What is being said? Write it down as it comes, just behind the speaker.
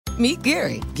Meet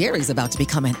Gary. Gary's about to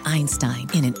become an Einstein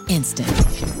in an instant.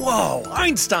 Whoa,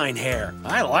 Einstein hair.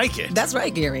 I like it. That's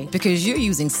right, Gary, because you're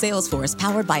using Salesforce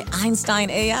powered by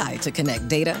Einstein AI to connect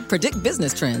data, predict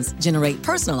business trends, generate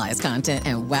personalized content,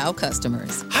 and wow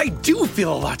customers. I do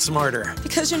feel a lot smarter.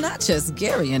 Because you're not just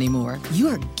Gary anymore.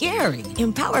 You're Gary,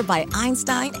 empowered by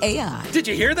Einstein AI. Did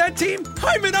you hear that, team?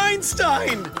 I'm an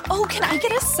Einstein. Oh, can I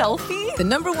get a selfie? The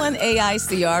 #1 AI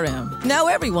CRM. Now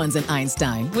everyone's an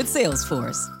Einstein with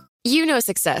Salesforce. You know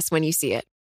success when you see it.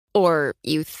 Or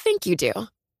you think you do.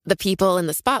 The people in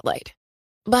the spotlight.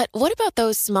 But what about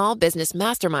those small business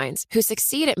masterminds who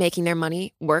succeed at making their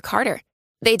money work harder?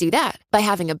 They do that by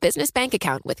having a business bank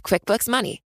account with QuickBooks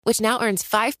Money, which now earns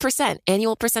 5%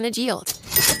 annual percentage yield.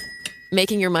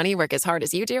 Making your money work as hard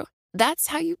as you do? That's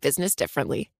how you business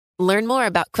differently. Learn more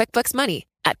about QuickBooks Money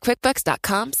at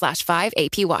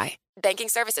quickbooks.com/5APY. Banking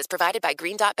services provided by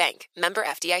Green Dot Bank. Member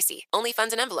FDIC. Only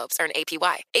funds and envelopes earn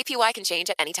APY. APY can change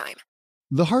at any time.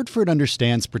 The Hartford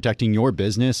understands protecting your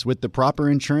business with the proper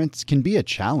insurance can be a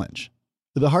challenge.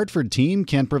 The Hartford team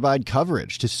can provide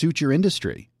coverage to suit your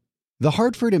industry. The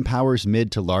Hartford empowers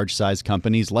mid to large-size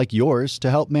companies like yours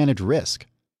to help manage risk,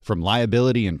 from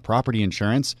liability and property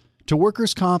insurance to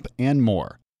workers' comp and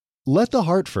more. Let The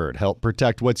Hartford help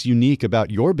protect what's unique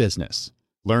about your business.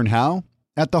 Learn how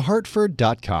at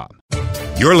thehartford.com.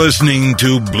 You're listening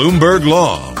to Bloomberg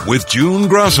Law with June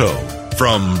Grasso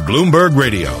from Bloomberg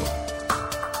Radio.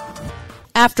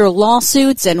 After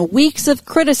lawsuits and weeks of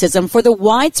criticism for the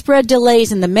widespread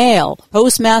delays in the mail,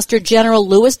 Postmaster General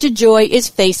Louis DeJoy is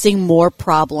facing more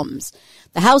problems.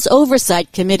 The House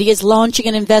Oversight Committee is launching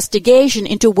an investigation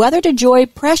into whether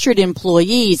DeJoy pressured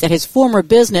employees at his former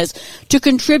business to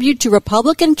contribute to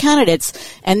Republican candidates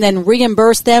and then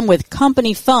reimburse them with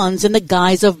company funds in the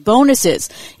guise of bonuses,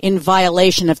 in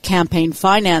violation of campaign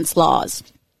finance laws.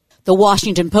 The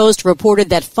Washington Post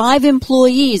reported that 5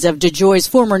 employees of DeJoy's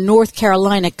former North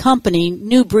Carolina company,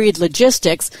 New Breed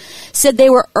Logistics, said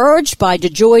they were urged by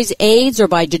DeJoy's aides or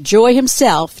by DeJoy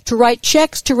himself to write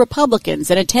checks to Republicans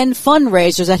and attend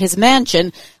fundraisers at his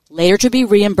mansion, later to be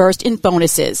reimbursed in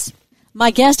bonuses.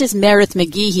 My guest is Meredith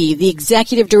McGehee, the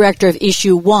executive director of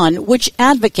Issue One, which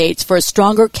advocates for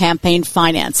stronger campaign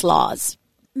finance laws.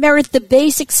 Meredith, the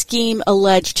basic scheme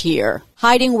alleged here,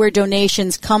 hiding where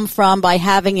donations come from by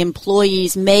having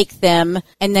employees make them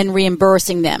and then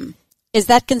reimbursing them. Is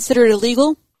that considered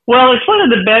illegal? Well, it's one of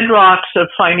the bedrocks of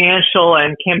financial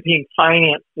and campaign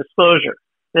finance disclosure,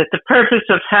 that the purpose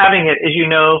of having it is,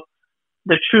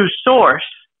 the true source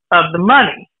of the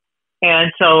money.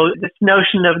 And so this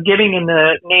notion of giving in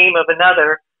the name of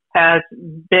another has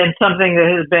been something that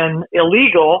has been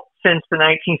illegal since the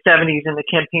 1970s in the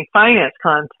campaign finance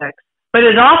context. But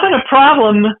it's often a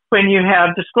problem when you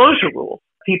have disclosure rules.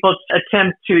 People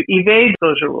attempt to evade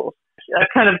disclosure rules. I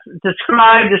kind of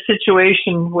described a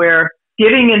situation where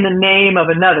giving in the name of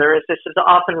another, as this is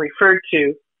often referred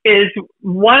to, is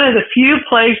one of the few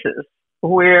places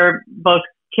where both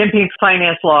campaign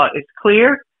finance law is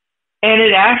clear, and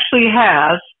it actually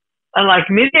has, unlike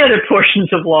many other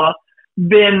portions of law,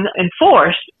 been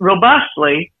enforced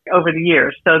robustly over the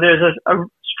years. So there's a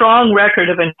strong record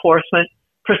of enforcement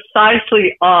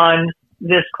precisely on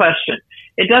this question.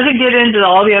 It doesn't get into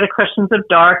all the other questions of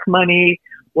dark money,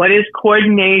 what is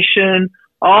coordination,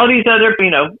 all these other,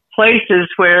 places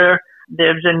where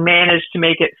they've been managed to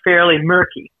make it fairly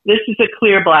murky. This is a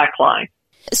clear black line.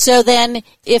 So then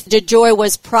if DeJoy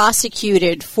was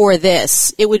prosecuted for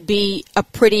this, it would be a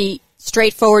pretty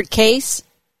straightforward case?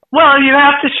 Well, you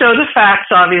have to show the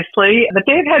facts, obviously, but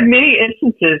they've had many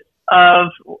instances of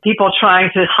people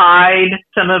trying to hide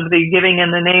some of the giving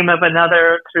in the name of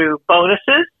another through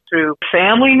bonuses, through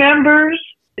family members.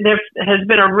 There has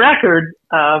been a record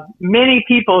of many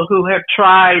people who have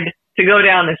tried to go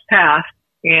down this path,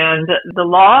 and the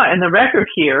law and the record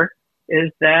here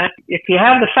is that if you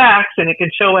have the facts and it can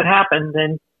show what happened,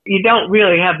 then you don't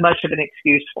really have much of an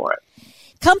excuse for it.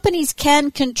 Companies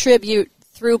can contribute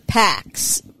through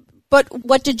PACs. But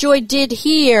what DeJoy did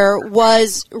here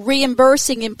was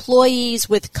reimbursing employees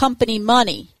with company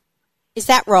money. Is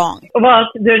that wrong? Well,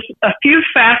 there's a few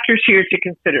factors here to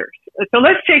consider. So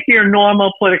let's take your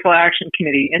normal political action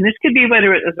committee, and this could be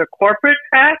whether it is a corporate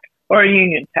PAC or a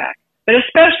union PAC. But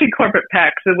especially corporate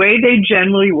PACs, the way they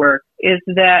generally work is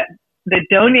that the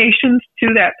donations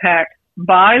to that PAC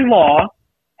by law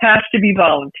have to be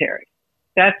voluntary.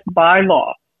 That's by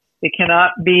law. They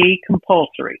cannot be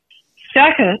compulsory.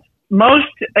 Second,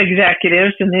 most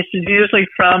executives, and this is usually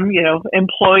from,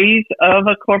 employees of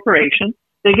a corporation,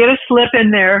 they get a slip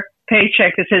in their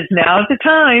paycheck that says, now's the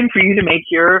time for you to make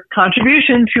your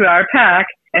contribution to our PAC.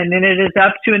 And then it is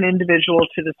up to an individual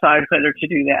to decide whether to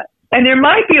do that. And there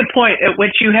might be a point at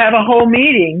which you have a whole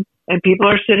meeting and people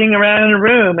are sitting around in a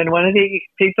room, and one of the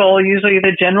people, usually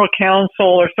the general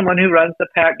counsel or someone who runs the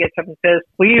PAC, gets up and says,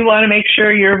 we want to make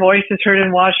sure your voice is heard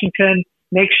in Washington.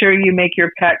 Make sure you make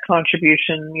your PAC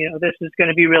contribution. You know, this is going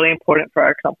to be really important for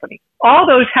our company. All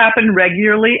those happen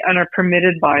regularly and are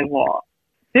permitted by law.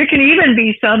 There can even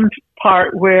be some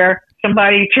part where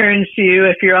somebody turns to you,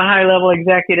 if you're a high-level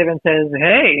executive, and says,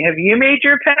 hey, have you made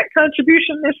your PAC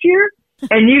contribution this year?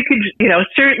 And you could,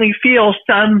 certainly feel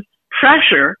some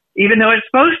pressure. Even though it's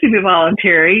supposed to be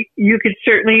voluntary, you could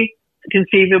certainly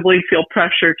conceivably feel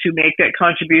pressure to make that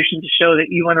contribution to show that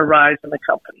you want to rise in the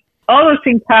company. All those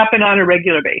things happen on a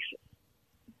regular basis.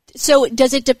 So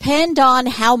does it depend on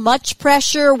how much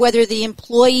pressure, whether the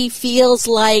employee feels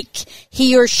like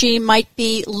he or she might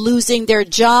be losing their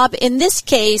job? In this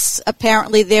case,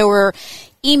 apparently there were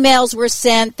emails were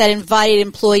sent that invited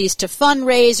employees to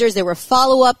fundraisers. There were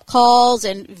follow-up calls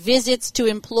and visits to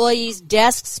employees'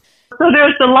 desks. So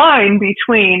there's the line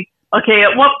between, okay,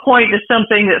 at what point does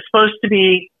something that's supposed to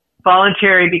be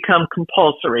voluntary become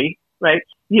compulsory, right?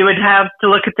 You would have to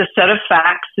look at the set of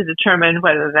facts to determine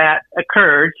whether that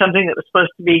occurred, something that was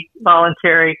supposed to be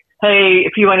voluntary. Hey,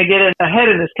 if you want to get ahead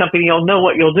in this company, you'll know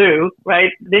what you'll do,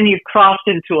 right? Then you've crossed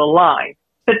into a line.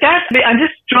 But I'm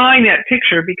just drawing that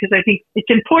picture because I think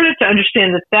it's important to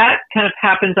understand that kind of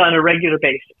happens on a regular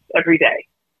basis every day.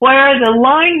 Where the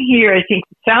line here, I think,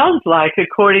 sounds like,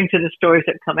 according to the stories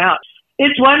that come out,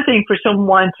 it's one thing for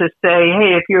someone to say,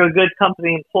 hey, if you're a good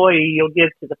company employee, you'll give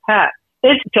to the PAC.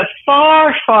 It's a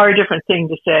far, far different thing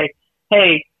to say,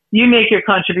 hey, you make your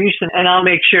contribution and I'll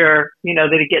make sure, that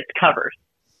it gets covered.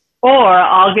 Or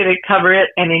I'll cover it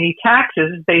and any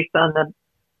taxes based on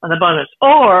the bonus.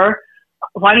 Or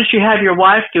why don't you have your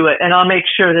wife do it and I'll make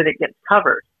sure that it gets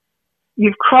covered.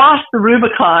 You've crossed the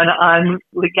Rubicon on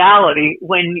legality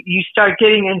when you start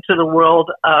getting into the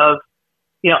world of,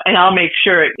 and I'll make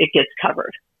sure it gets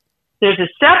covered. There's a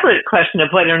separate question of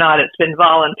whether or not it's been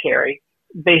voluntary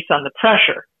based on the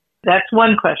pressure. That's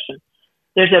one question.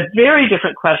 There's a very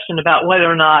different question about whether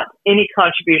or not any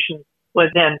contribution was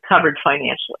then covered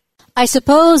financially. I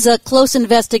suppose a close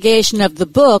investigation of the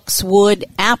books would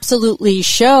absolutely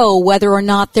show whether or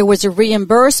not there was a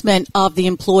reimbursement of the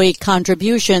employee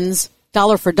contributions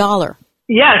dollar for dollar.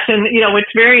 Yes, and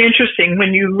it's very interesting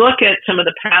when you look at some of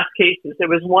the past cases. There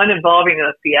was one involving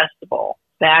a Fiesta Bowl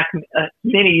back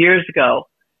many years ago,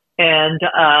 and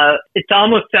it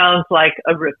almost sounds like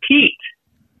a repeat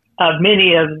of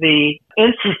many of the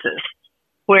instances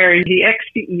where the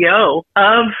ex-CEO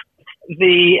of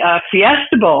the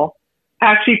Fiesta Bowl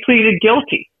actually pleaded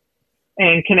guilty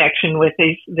in connection with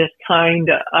this kind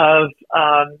of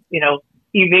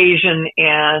evasion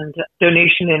and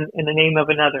donation in the name of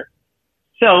another.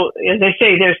 So, as I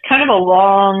say, there's kind of a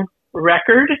long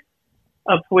record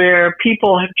of where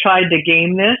people have tried to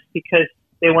game this because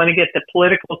they want to get the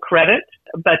political credit,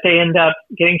 but they end up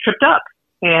getting tripped up.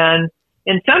 And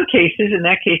in some cases, in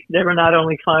that case, there were not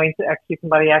only fines, actually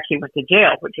somebody actually went to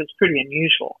jail, which was pretty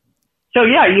unusual. So,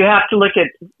 yeah, you have to look at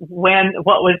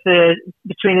what was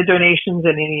between the donations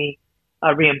and any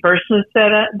reimbursements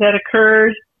that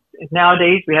occurred.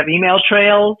 Nowadays, we have email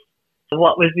trails.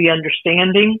 What was the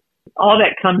understanding? All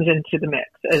that comes into the mix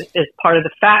as part of the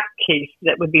fact case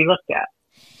that would be looked at.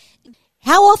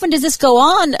 How often does this go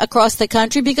on across the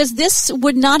country? Because this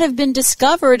would not have been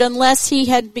discovered unless he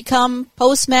had become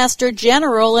Postmaster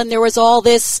General and there was all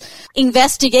this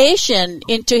investigation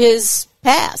into his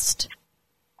past.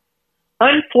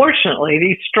 Unfortunately,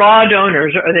 these straw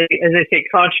donors, or as they say,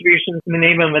 contributions in the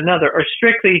name of another, are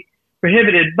strictly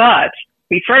prohibited. But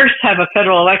we first have a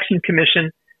Federal Election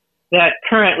Commission that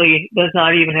currently does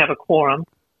not even have a quorum.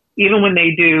 Even when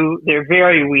they do, they're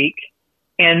very weak.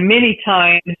 And many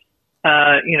times,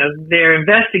 their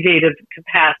investigative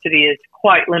capacity is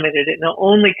quite limited.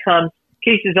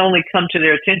 Cases only come to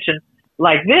their attention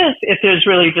like this if there's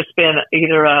really just been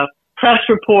either a press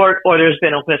report or there's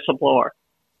been a whistleblower.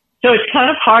 So it's kind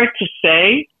of hard to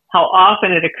say how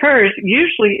often it occurs.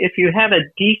 Usually if you have a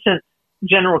decent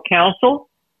general counsel,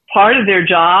 part of their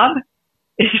job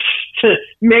is to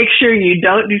make sure you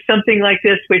don't do something like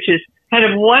this, which is kind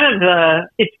of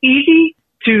it's easy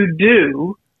to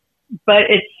do, but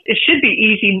it should be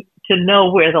easy to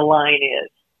know where the line is.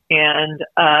 And,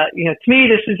 to me,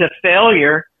 this is a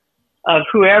failure of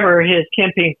whoever his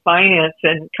campaign finance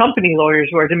and company lawyers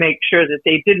were to make sure that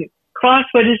they didn't cross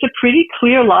what is a pretty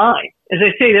clear line. As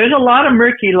I say, there's a lot of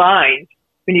murky lines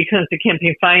when you come to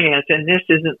campaign finance, and this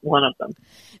isn't one of them.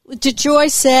 DeJoy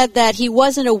said that he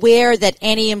wasn't aware that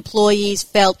any employees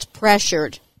felt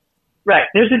pressured. Right.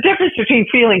 There's a difference between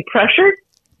feeling pressured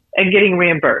and getting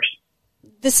reimbursed.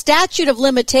 The statute of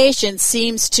limitations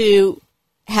seems to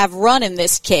have run in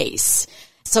this case,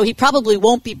 so he probably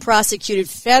won't be prosecuted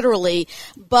federally,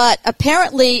 but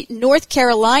apparently North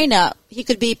Carolina, he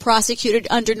could be prosecuted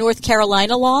under North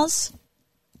Carolina laws?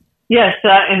 Yes.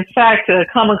 In fact,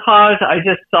 Common Cause I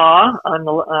just saw on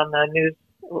the news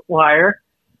wire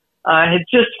had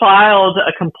just filed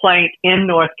a complaint in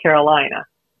North Carolina.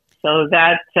 So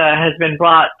that has been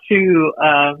brought to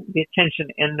the attention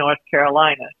in North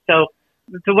Carolina. So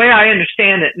the way I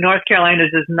understand it, North Carolina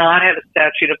does not have a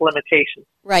statute of limitations,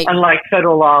 right? Unlike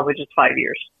federal law, which is 5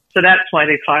 years. So that's why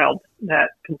they filed that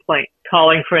complaint,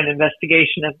 calling for an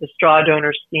investigation of the straw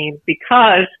donor scheme,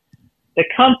 because the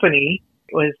company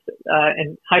was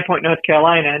in High Point, North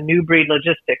Carolina, New Breed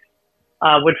Logistics,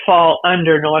 would fall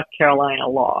under North Carolina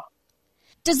law.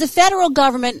 Does the federal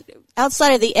government,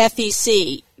 outside of the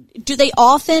FEC, do they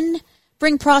often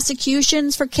bring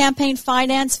prosecutions for campaign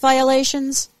finance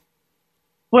violations?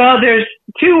 Well, there's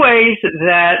two ways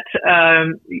that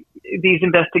these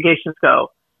investigations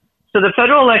go. So the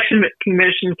Federal Election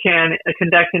Commission can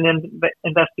conduct an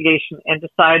investigation and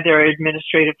decide there are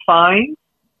administrative fines,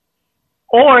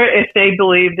 or if they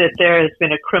believe that there has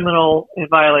been a criminal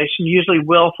violation, usually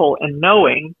willful and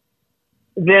knowing,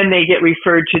 then they get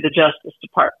referred to the Justice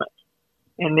Department.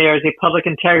 And there's a public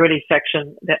integrity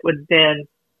section that would then,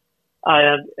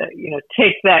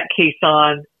 take that case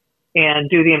on and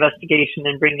do the investigation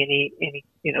and bring any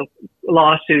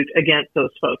lawsuit against those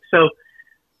folks. So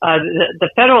the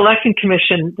Federal Election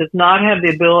Commission does not have the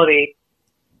ability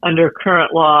under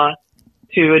current law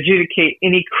to adjudicate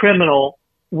any criminal,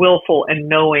 willful, and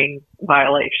knowing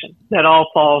violation. That all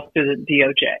falls to the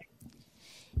DOJ.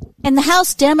 And the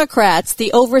House Democrats,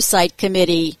 the Oversight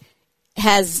Committee,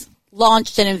 has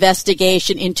launched an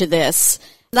investigation into this,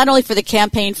 not only for the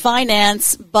campaign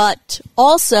finance, but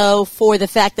also for the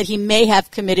fact that he may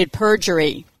have committed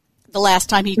perjury the last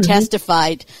time he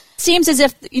testified. Seems as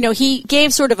if, he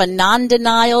gave sort of a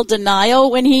non-denial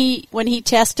denial when he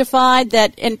testified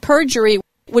that in perjury,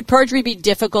 would perjury be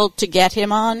difficult to get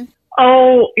him on?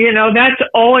 Oh, that's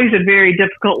always a very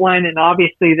difficult one. And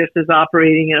obviously this is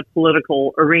operating in a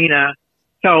political arena.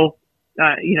 So,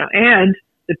 and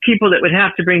the people that would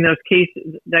have to bring that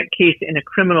case in a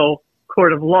criminal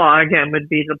court of law, again, would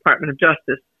be the Department of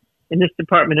Justice. And this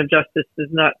Department of Justice does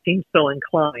not seem so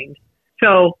inclined.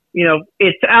 So,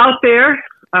 it's out there.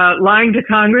 Lying to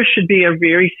Congress should be a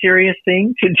very serious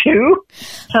thing to do.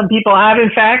 Some people have,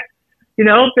 in fact,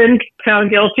 been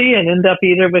found guilty and end up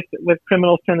either with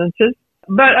criminal sentences.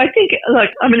 But I think, look,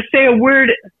 I'm going to say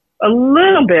a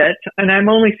little bit, and I'm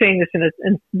only saying this in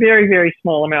a very, very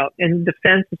small amount, in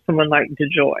defense of someone like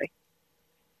DeJoy.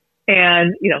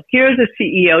 And, here's a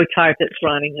CEO type that's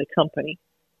running a company.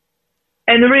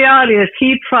 And the reality is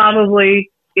he probably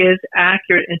is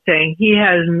accurate in saying he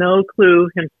has no clue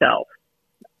himself.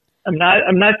 I'm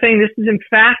not saying this is in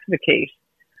fact the case.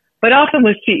 But often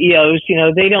with CEOs,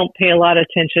 they don't pay a lot of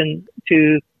attention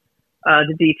to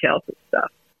the details of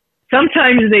stuff.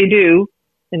 Sometimes they do,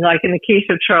 and like in the case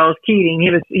of Charles Keating,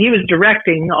 he was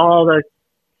directing all the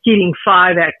Keating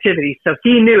 5 activities, so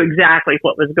he knew exactly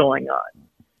what was going on.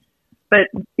 But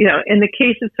in the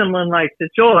case of someone like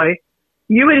DeJoy,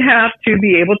 you would have to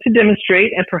be able to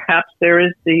demonstrate, and perhaps there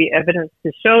is the evidence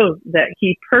to show that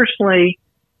he personally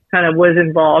kind of was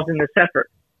involved in this effort.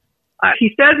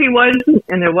 He says he wasn't,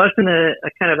 and there wasn't a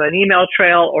kind of an email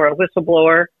trail or a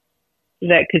whistleblower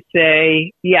that could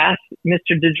say, yes,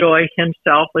 Mr. DeJoy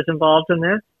himself was involved in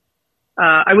this.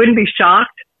 I wouldn't be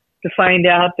shocked to find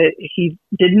out that he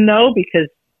didn't know, because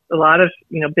a lot of,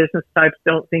 business types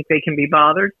don't think they can be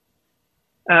bothered.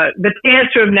 But the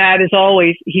answer of that is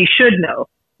always, he should know,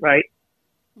 right?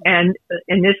 And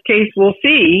in this case, we'll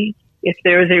see if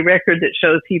there is a record that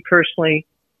shows he personally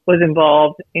was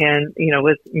involved and,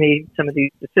 was made some of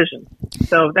these decisions.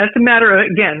 So that's a matter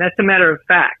of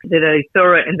fact that a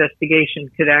thorough investigation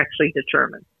could actually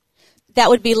determine. That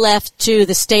would be left to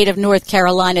the state of North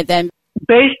Carolina then.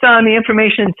 Based on the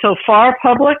information so far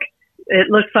public, it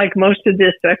looks like most of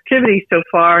this activity so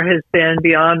far has been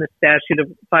beyond the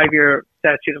 5-year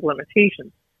statute of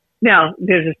limitations. Now,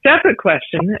 there's a separate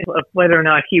question of whether or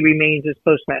not he remains as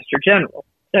Postmaster General.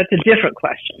 That's a different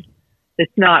question.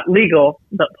 It's not legal,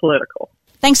 but political.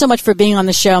 Thanks so much for being on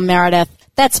the show, Meredith.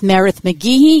 That's Meredith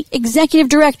McGehee, Executive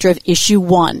Director of Issue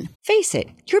One. Face it,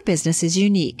 your business is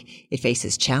unique. It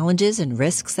faces challenges and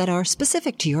risks that are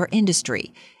specific to your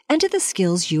industry and to the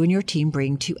skills you and your team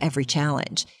bring to every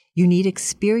challenge. You need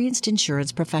experienced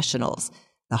insurance professionals.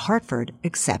 The Hartford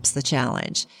accepts the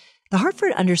challenge. The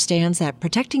Hartford understands that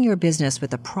protecting your business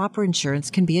with the proper insurance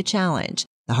can be a challenge.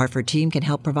 The Hartford team can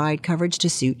help provide coverage to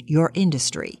suit your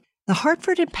industry. The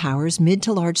Hartford empowers mid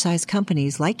to large size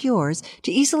companies like yours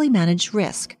to easily manage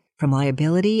risk, from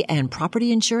liability and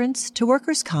property insurance to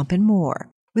workers' comp and more.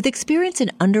 With experience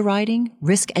in underwriting,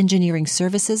 risk engineering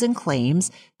services, and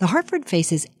claims, the Hartford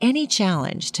faces any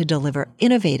challenge to deliver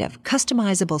innovative,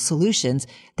 customizable solutions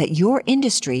that your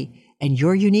industry and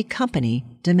your unique company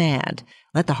demand.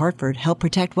 Let the Hartford help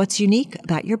protect what's unique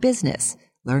about your business.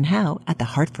 Learn how at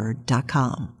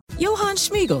thehartford.com. Johann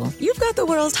Schmiegel, you've got the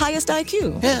world's highest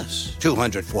IQ. Yes,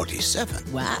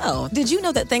 247. Wow. Did you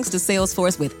know that thanks to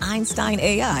Salesforce with Einstein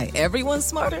AI, everyone's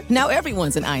smarter? Now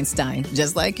everyone's an Einstein,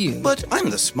 just like you. But I'm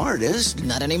the smartest.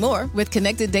 Not anymore. With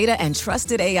connected data and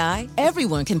trusted AI,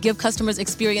 everyone can give customers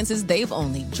experiences they've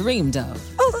only dreamed of.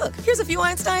 Oh, look, here's a few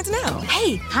Einsteins now.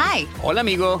 Hey, hi. Hola,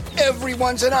 amigo.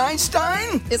 Everyone's an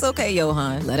Einstein? It's okay,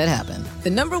 Johann. Let it happen. The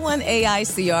 #1 AI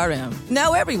CRM.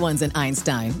 Now everyone's an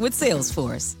Einstein with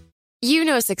Salesforce. You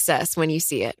know success when you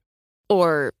see it.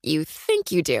 Or you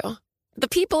think you do. The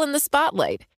people in the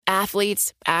spotlight.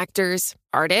 Athletes, actors,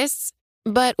 artists.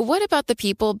 But what about the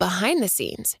people behind the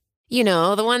scenes? You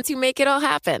know, the ones who make it all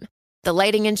happen. The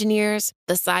lighting engineers,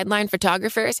 the sideline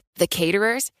photographers, the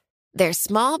caterers. They're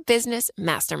small business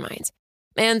masterminds.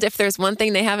 And if there's one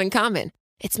thing they have in common,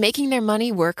 it's making their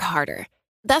money work harder.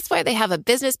 That's why they have a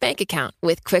business bank account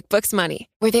with QuickBooks Money,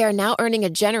 where they are now earning a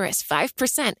generous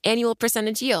 5% annual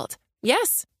percentage yield.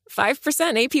 Yes,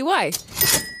 5% APY.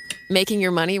 Making your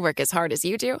money work as hard as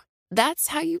you do? That's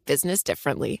how you business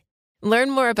differently. Learn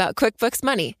more about QuickBooks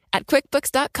Money at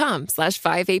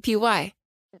quickbooks.com/5APY.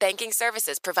 Banking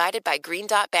services provided by Green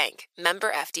Dot Bank,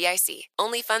 member FDIC.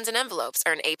 Only funds and envelopes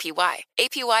earn APY.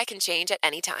 APY can change at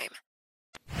any time.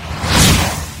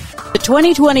 The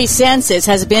 2020 census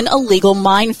has been a legal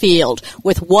minefield,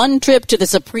 with one trip to the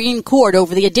Supreme Court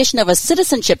over the addition of a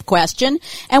citizenship question,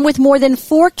 and with more than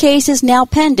 4 cases now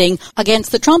pending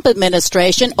against the Trump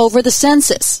administration over the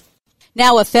census.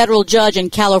 Now a federal judge in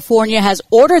California has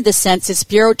ordered the Census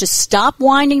Bureau to stop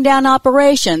winding down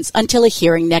operations until a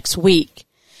hearing next week.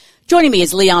 Joining me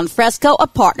is Leon Fresco, a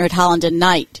partner at Holland &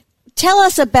 Knight. Tell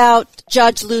us about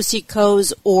Judge Lucy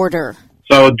Koh's order.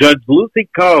 So Judge Lucy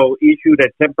Koh issued a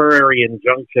temporary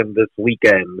injunction this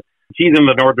weekend. She's in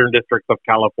the Northern District of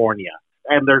California.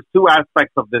 And there's 2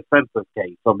 aspects of this census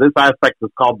case. So this aspect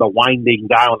is called the winding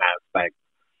down aspect.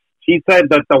 She said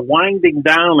that the winding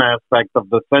down aspect of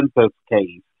the census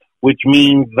case, which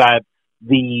means that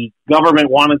the government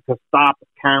wanted to stop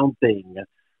counting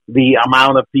the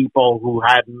amount of people who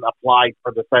hadn't applied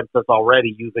for the census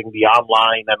already using the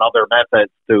online and other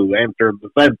methods to enter the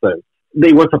census.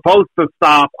 They were supposed to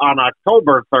stop on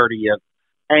October 30th,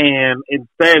 and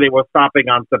instead it was stopping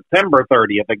on September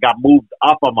 30th. It got moved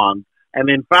up a month. And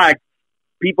in fact,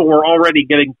 people were already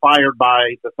getting fired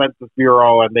by the Census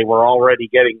Bureau, and they were already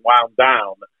getting wound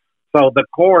down. So the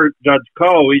court, Judge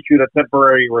Koh, issued a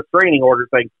temporary restraining order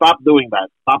saying, stop doing that.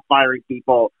 Stop firing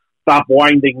people. Stop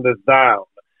winding this down.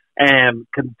 And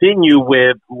continue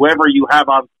with whoever you have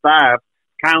on staff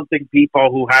counting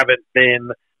people who haven't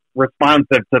been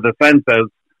responsive to the census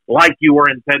like you were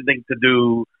intending to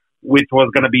do, which was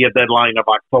going to be a deadline of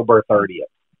October 30th.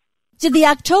 Did the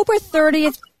October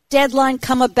 30th deadline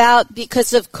come about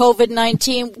because of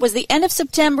COVID-19? Was the end of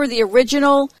September the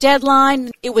original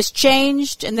deadline? It was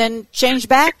changed and then changed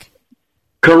back?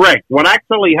 Correct. What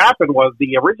actually happened was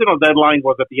the original deadline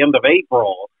was at the end of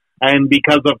April, and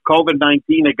because of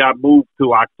COVID-19, it got moved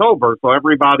to October, so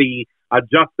everybody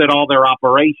adjusted all their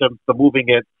operations to moving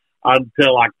it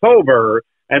until October,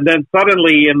 and then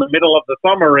suddenly in the middle of the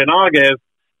summer in August,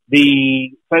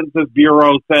 the Census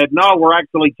Bureau said, no, we're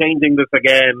actually changing this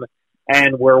again,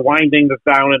 and we're winding this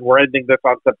down, and we're ending this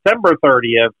on September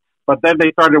 30th, but then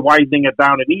they started winding it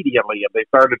down immediately, and they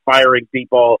started firing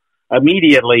people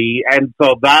immediately, and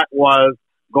so that was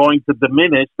going to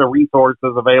diminish the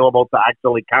resources available to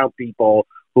actually count people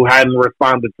who hadn't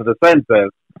responded to the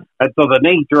census. And so the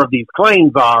nature of these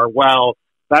claims are, well,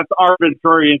 that's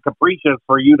arbitrary and capricious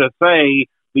for you to say,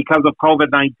 because of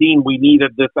COVID-19, we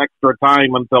needed this extra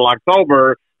time until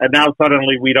October, and now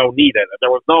suddenly we don't need it. And there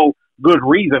was no good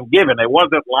reason given. It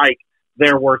wasn't like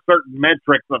there were certain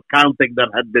metrics of counting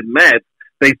that had been met.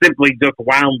 They simply just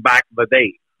wound back the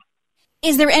date.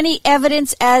 Is there any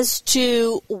evidence as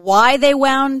to why they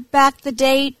wound back the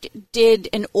date? Did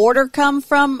an order come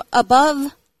from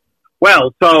above?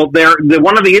 Well, so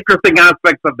one of the interesting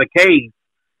aspects of the case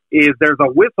is there's a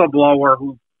whistleblower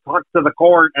who talked to the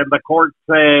court, and the court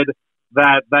said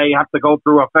that they have to go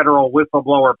through a federal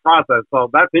whistleblower process. So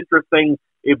that's interesting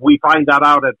if we find that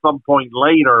out at some point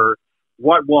later,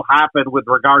 what will happen with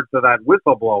regard to that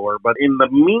whistleblower. But in the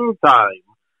meantime,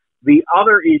 the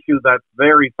other issue that's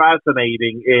very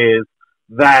fascinating is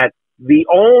that the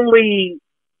only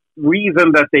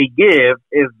reason that they give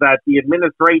is that the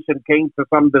administration came to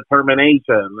some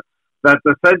determination that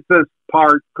the census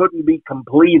part couldn't be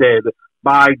completed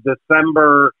by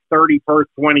December 31st,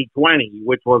 2020,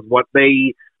 which was what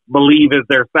they believe is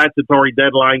their statutory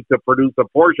deadline to produce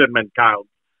apportionment counts.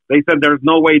 They said there's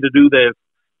no way to do this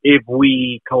if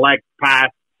we collect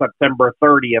past September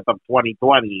 30th of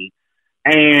 2020.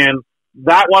 And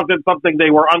that wasn't something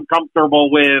they were uncomfortable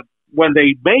with when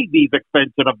they made these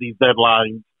extension of these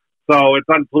deadlines. So it's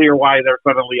unclear why they're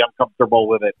suddenly uncomfortable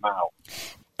with it now.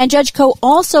 And Judge Koh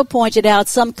also pointed out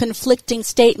some conflicting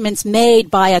statements made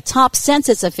by a top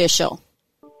census official.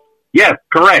 Yes,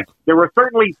 correct. There were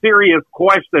certainly serious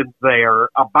questions there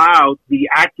about the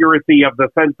accuracy of the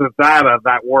census data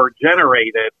that were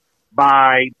generated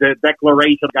by the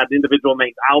declaration of an individual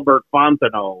named Albert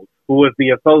Fontenot, who was the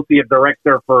Associate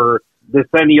Director for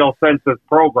Decennial Census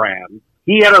Programs.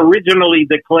 He had originally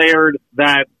declared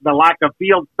that the lack of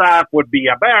field staff would be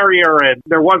a barrier and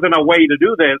there wasn't a way to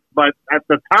do this, but at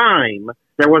the time,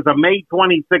 there was a May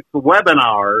 26th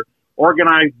webinar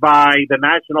organized by the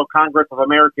National Congress of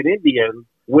American Indians,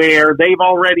 where they've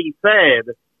already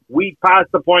said we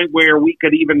passed the point where we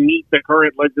could even meet the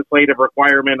current legislative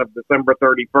requirement of December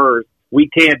 31st. We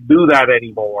can't do that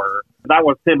anymore. That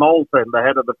was Tim Olson, the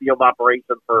head of the field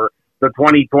operations for the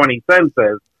 2020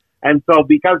 census. And so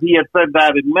because he had said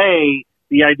that in May,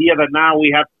 the idea that now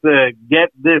we have to get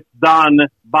this done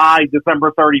by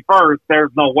December 31st,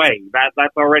 there's no way.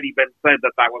 That's already been said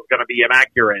that was going to be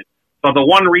inaccurate. So the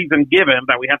one reason given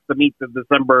that we have to meet the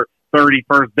December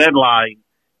 31st deadline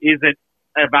isn't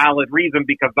a valid reason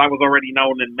because that was already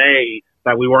known in May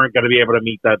that we weren't going to be able to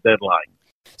meet that deadline.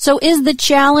 So is the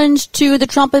challenge to the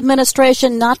Trump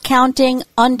administration not counting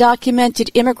undocumented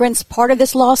immigrants part of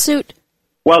this lawsuit?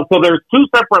 Well, so there's two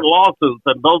separate lawsuits,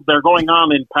 and they're going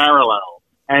on in parallel.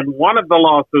 And one of the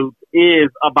lawsuits is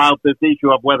about this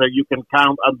issue of whether you can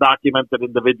count undocumented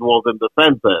individuals in the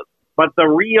census. But the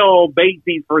real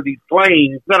basis for these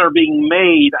claims that are being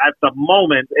made at the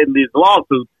moment in these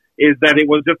lawsuits is that it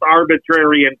was just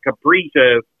arbitrary and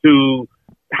capricious to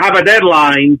have a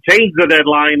deadline, change the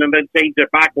deadline, and then change it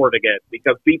backward again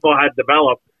because people had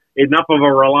developed enough of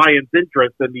a reliance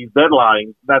interest in these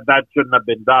deadlines that shouldn't have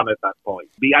been done at that point.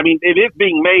 I mean, it is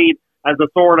being made as a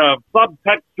sort of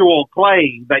subtextual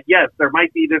claim that, yes, there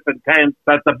might be this intent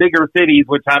that the bigger cities,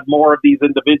 which have more of these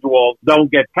individuals,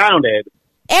 don't get counted.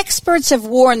 Experts have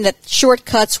warned that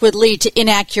shortcuts would lead to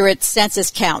inaccurate census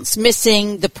counts,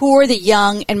 missing the poor, the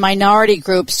young, and minority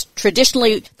groups,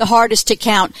 traditionally the hardest to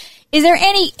count. Is there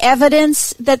any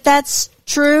evidence that that's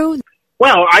true?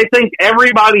 Well, I think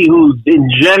everybody who's in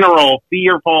general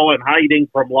fearful and hiding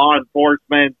from law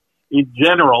enforcement in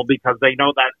general because they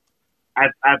know that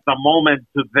at the moment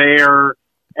to their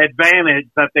advantage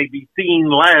that they be seen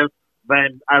less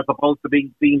than as opposed to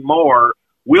being seen more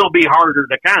will be harder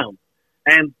to count.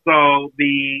 And so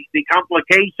the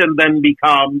complication then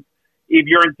becomes if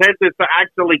your intent is to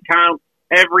actually count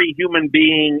every human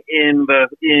being in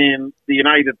the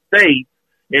United States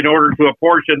in order to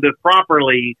apportion this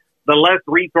properly, the less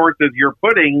resources you're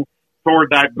putting toward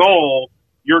that goal,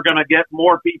 you're going to get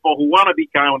more people who want to be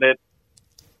counted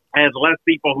and less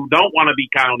people who don't want to be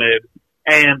counted.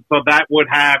 And so that would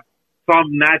have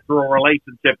some natural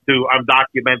relationship to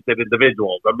undocumented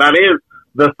individuals. And that is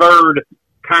the third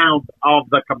count of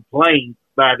the complaint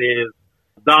that is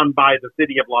done by the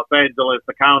city of Los Angeles,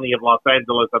 the county of Los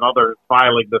Angeles, and others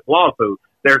filing this lawsuit.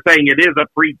 They're saying it is a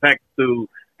pretext to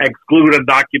exclude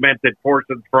undocumented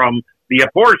portions from the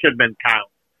apportionment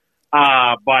count.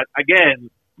 But again,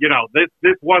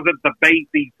 this wasn't the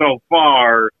basis so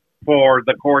far for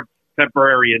the court's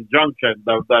temporary injunction.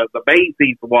 The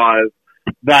basis was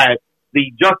that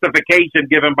the justification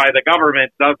given by the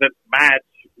government doesn't match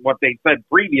what they said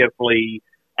previously.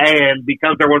 And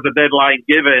because there was a deadline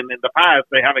given in the past,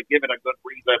 they haven't given a good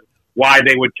reason why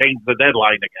they would change the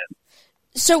deadline again.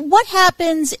 So what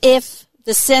happens if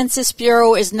the Census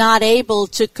Bureau is not able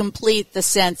to complete the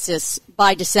census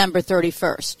by December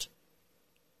 31st?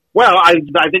 Well, I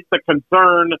think the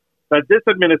concern that this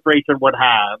administration would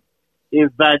have is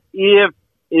that if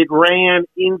it ran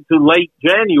into late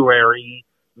January,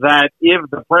 that if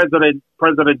the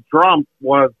President Trump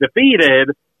was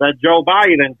defeated, that Joe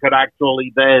Biden could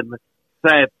actually then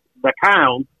set the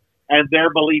count, and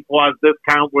their belief was this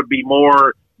count would be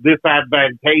more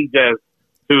disadvantageous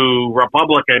to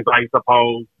Republicans, I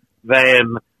suppose,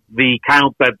 than the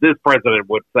count that this president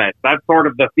would set. That's sort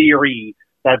of the theory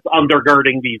that's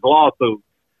undergirding these lawsuits,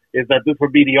 is that this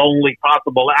would be the only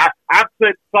possible,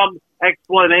 absent some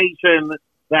explanation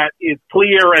that is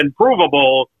clear and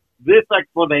provable, this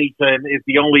explanation is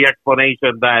the only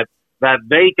explanation that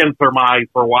they can surmise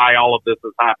for why all of this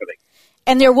is happening.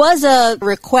 And there was a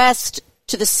request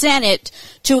to the Senate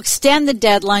to extend the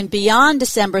deadline beyond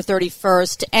December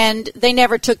 31st, and they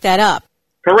never took that up.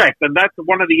 Correct, and that's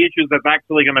one of the issues that's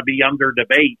actually going to be under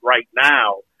debate right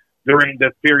now during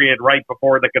this period right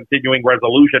before the continuing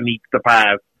resolution needs to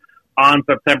pass on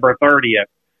September 30th.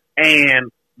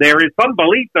 And there is some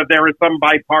belief that there is some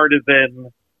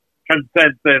bipartisan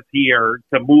consensus here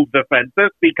to move the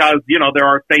census because, there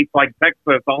are states like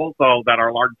Texas also that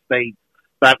are large states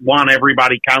that want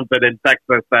everybody counted in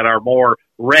Texas that are more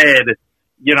red,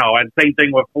 and same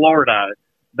thing with Florida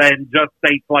than just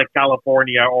states like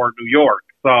California or New York.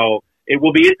 So it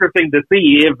will be interesting to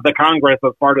see if the Congress,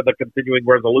 as part of the continuing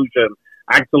resolution,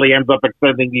 actually ends up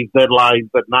extending these deadlines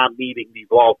but not meeting these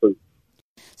lawsuits.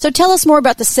 So tell us more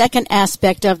about the second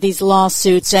aspect of these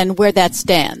lawsuits and where that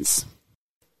stands.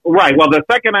 Right. Well, the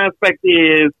second aspect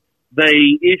is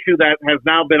the issue that has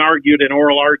now been argued in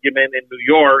oral argument in New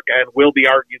York and will be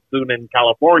argued soon in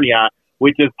California,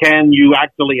 which is, can you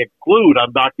actually exclude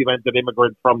undocumented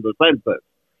immigrants from the census?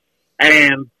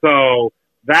 And so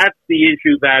that's the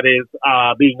issue that is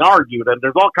being argued. And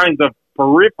there's all kinds of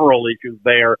peripheral issues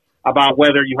there about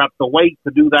whether you have to wait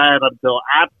to do that until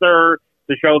after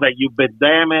to show that you've been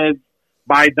damaged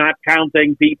by not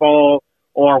counting people,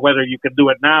 or whether you can do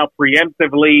it now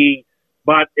preemptively.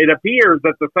 But it appears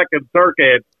that the Second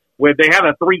Circuit, where they had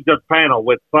a 3-judge panel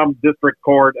with some district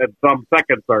court and some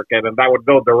Second Circuit, and that would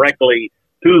go directly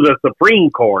to the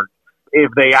Supreme Court if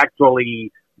they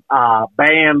actually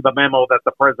ban the memo that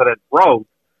the president wrote.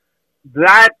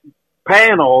 That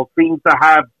panel seems to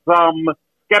have some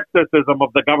skepticism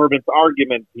of the government's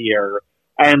arguments here,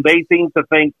 and they seem to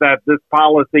think that this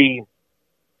policy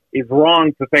is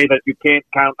wrong to say that you can't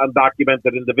count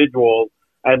undocumented individuals,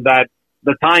 and that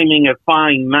the timing is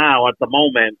fine now at the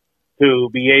moment to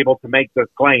be able to make this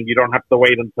claim. You don't have to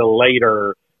wait until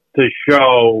later to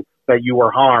show that you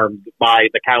were harmed by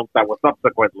the counts that were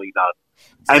subsequently done.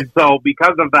 And so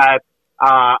because of that,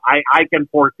 I can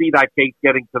foresee that case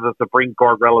getting to the Supreme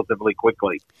Court relatively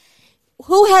quickly.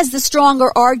 Who has the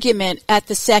stronger argument at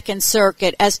the Second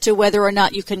Circuit as to whether or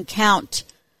not you can count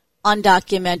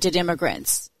undocumented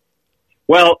immigrants?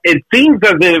 Well, it seems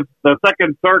as if the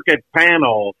Second Circuit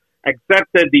panel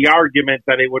accepted the argument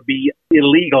that it would be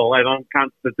illegal and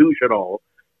unconstitutional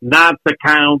not to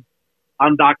count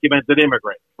undocumented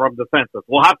immigrants from the census.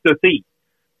 We'll have to see.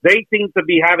 They seem to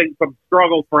be having some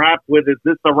struggles perhaps with, is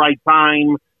this the right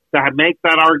time to make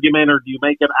that argument, or do you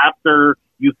make it after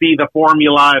you see the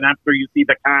formula and after you see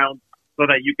the count so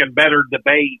that you can better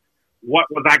debate what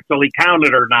was actually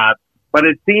counted or not? But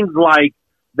it seems like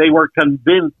they were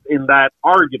convinced in that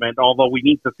argument, although we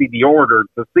need to see the order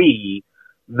to see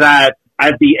that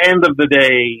at the end of the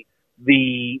day,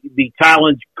 the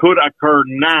challenge could occur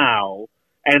now,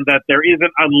 and that there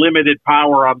isn't unlimited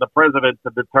power on the president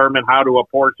to determine how to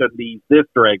apportion these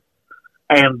districts.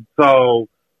 And so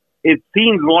it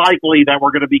seems likely that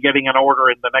we're going to be getting an order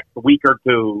in the next week or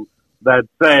two that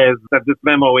says that this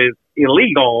memo is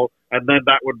illegal, and then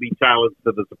that would be challenged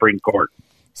to the Supreme Court.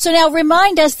 So now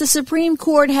remind us, the Supreme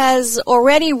Court has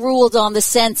already ruled on the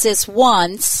census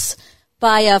once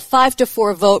by a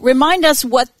 5-4 vote. Remind us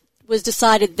what was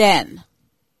decided then.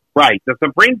 Right. The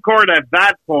Supreme Court at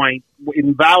that point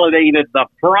invalidated the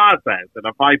process in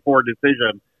a 5-4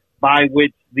 decision by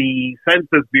which the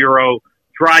Census Bureau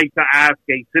tried to ask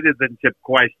a citizenship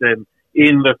question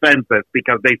in the census,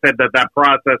 because they said that that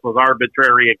process was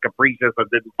arbitrary and capricious and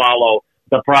didn't follow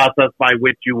the process by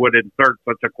which you would insert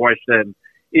such a question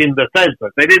in the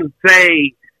census. They didn't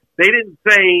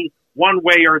say one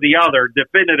way or the other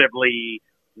definitively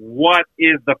what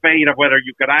is the fate of whether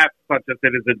you could ask such a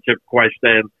citizenship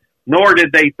question, nor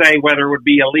did they say whether it would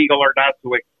be illegal or not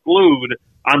to exclude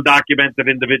undocumented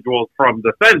individuals from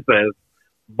the census.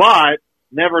 But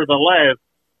nevertheless,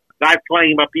 that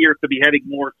claim appears to be heading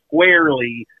more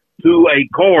squarely to a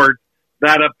court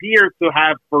that appears to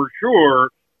have for sure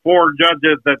 4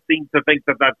 judges that seem to think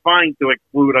that that's fine to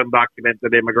exclude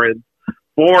undocumented immigrants,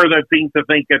 4 that seem to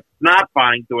think it's not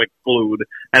fine to exclude.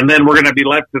 And then we're going to be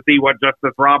left to see what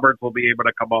Justice Roberts will be able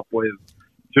to come up with,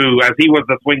 as he was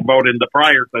the swing vote in the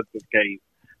prior census case,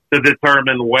 to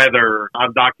determine whether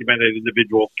undocumented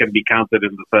individuals can be counted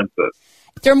in the census.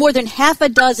 There are more than half a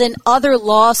dozen other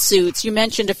lawsuits, you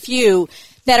mentioned a few,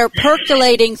 that are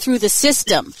percolating through the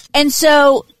system. And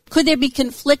so could there be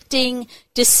conflicting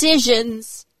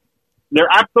decisions? There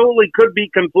absolutely could be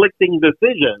conflicting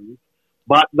decisions,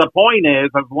 But the point is,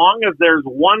 as long as there's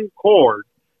one court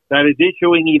that is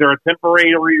issuing either a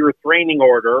temporary restraining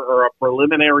order or a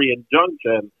preliminary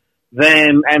injunction,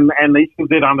 then and issues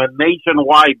it on a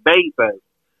nationwide basis,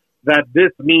 that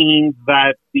this means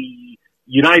that the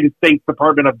United States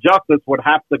Department of Justice would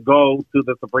have to go to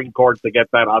the Supreme Court to get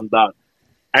that undone.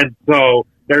 And so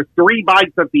there's 3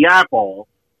 bites at the apple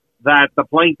that the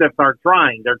plaintiffs are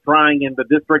trying. They're trying in the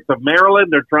District of Maryland,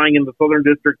 they're trying in the Southern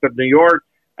District of New York,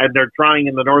 and they're trying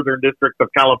in the Northern District of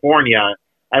California.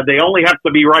 And they only have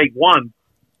to be right once.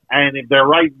 And if they're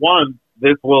right once,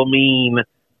 this will mean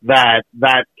that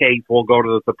that case will go to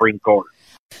the Supreme Court.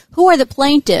 Who are the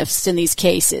plaintiffs in these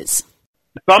cases?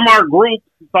 Some are groups,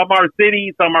 some are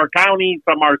cities, some are counties,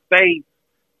 some are states,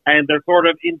 and they're sort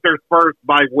of interspersed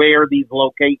by where these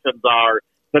locations are.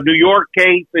 The New York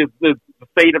case is the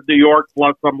state of New York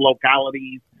plus some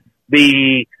localities.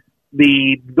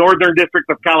 The Northern District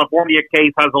of California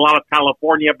case has a lot of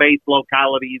California-based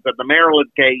localities, and the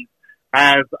Maryland case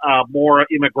has more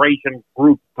immigration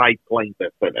group-type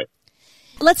plaintiffs in it.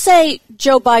 Let's say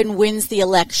Joe Biden wins the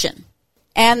election,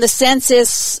 and the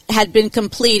census had been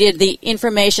completed, the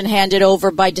information handed over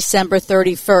by December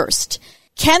 31st.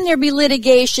 Can there be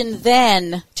litigation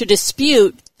then to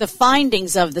dispute the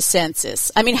findings of the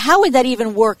census? I mean, how would that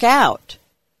even work out?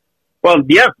 Well,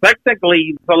 yes,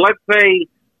 technically. So let's say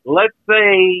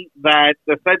that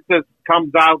the census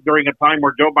comes out during a time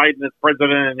where Joe Biden is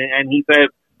president and he says,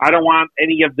 I don't want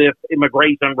any of this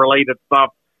immigration-related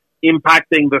stuff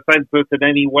impacting the census in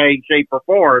any way, shape, or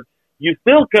form. You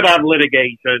still could have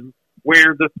litigation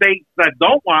where the states that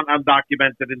don't want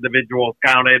undocumented individuals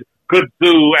counted could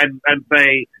sue and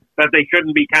say that they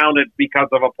shouldn't be counted because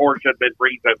of apportionment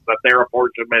reasons, that their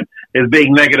apportionment is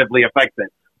being negatively affected.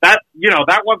 That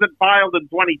wasn't filed in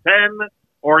 2010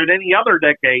 or in any other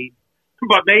decade,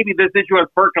 but maybe this issue has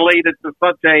percolated to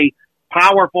such a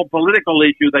powerful political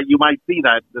issue that you might see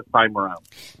that this time around.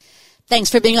 Thanks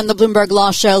for being on the Bloomberg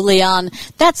Law Show, Leon.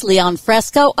 That's Leon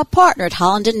Fresco, a partner at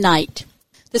Holland & Knight.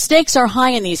 The stakes are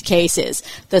high in these cases.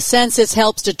 The census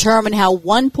helps determine how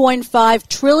 $1.5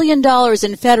 trillion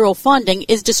in federal funding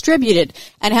is distributed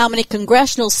and how many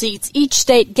congressional seats each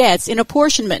state gets in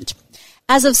apportionment.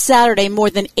 As of Saturday, more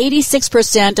than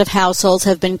 86% of households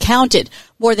have been counted.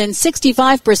 More than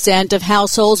 65% of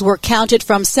households were counted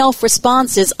from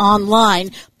self-responses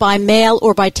online, by mail,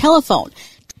 or by telephone.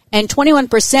 And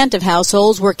 21% of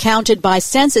households were counted by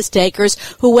census takers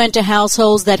who went to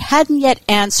households that hadn't yet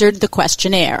answered the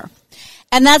questionnaire.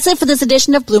 And that's it for this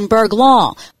edition of Bloomberg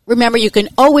Law. Remember, you can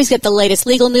always get the latest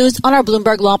legal news on our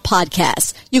Bloomberg Law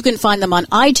podcasts. You can find them on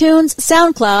iTunes,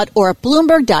 SoundCloud, or at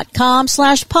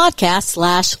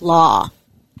Bloomberg.com/podcast/law.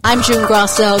 I'm June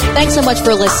Grosso. Thanks so much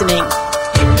for listening.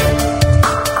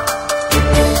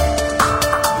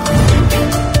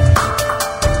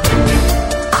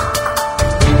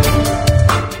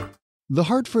 The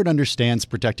Hartford understands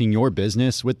protecting your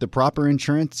business with the proper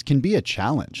insurance can be a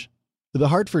challenge. The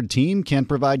Hartford team can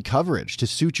provide coverage to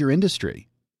suit your industry.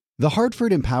 The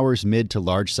Hartford empowers mid to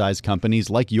large-size companies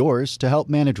like yours to help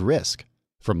manage risk,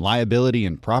 from liability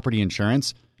and property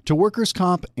insurance to workers'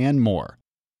 comp and more.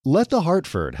 Let The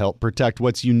Hartford help protect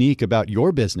what's unique about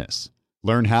your business.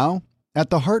 Learn how at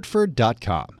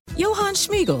thehartford.com. Johann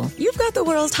Schmiegel, you've got the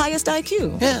world's highest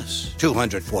IQ. Yes,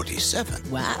 247.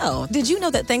 Wow. Did you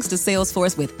know that thanks to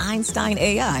Salesforce with Einstein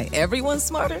AI, everyone's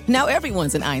smarter? Now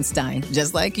everyone's an Einstein,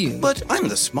 just like you. But I'm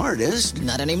the smartest.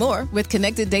 Not anymore. With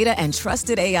connected data and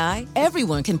trusted AI,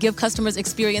 everyone can give customers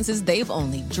experiences they've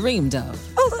only dreamed of.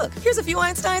 Oh, look, here's a few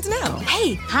Einsteins now.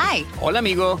 Hey, hi. Hola,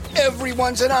 amigo.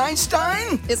 Everyone's an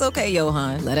Einstein? It's okay,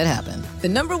 Johann. Let it happen. The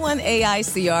 #1 AI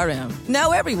CRM.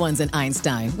 Now everyone's an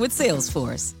Einstein with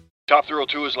Salesforce. Top Thrill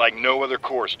 2 is like no other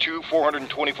course. 2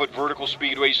 420-foot vertical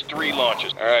speedways, 3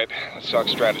 launches. All right, let's talk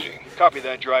strategy. Copy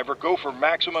that, driver. Go for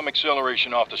maximum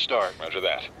acceleration off the start. Roger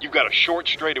that. You've got a short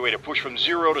straightaway to push from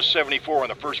 0 to 74 on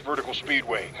the first vertical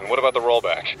speedway. And what about the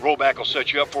rollback? Rollback will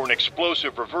set you up for an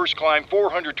explosive reverse climb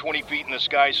 420 feet in the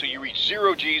sky so you reach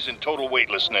 0 G's in total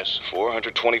weightlessness.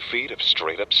 420 feet of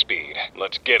straight-up speed.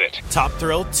 Let's get it. Top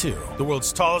Thrill 2, the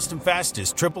world's tallest and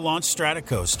fastest triple-launch strata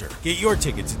coaster. Get your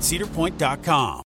tickets at cedarpoint.com.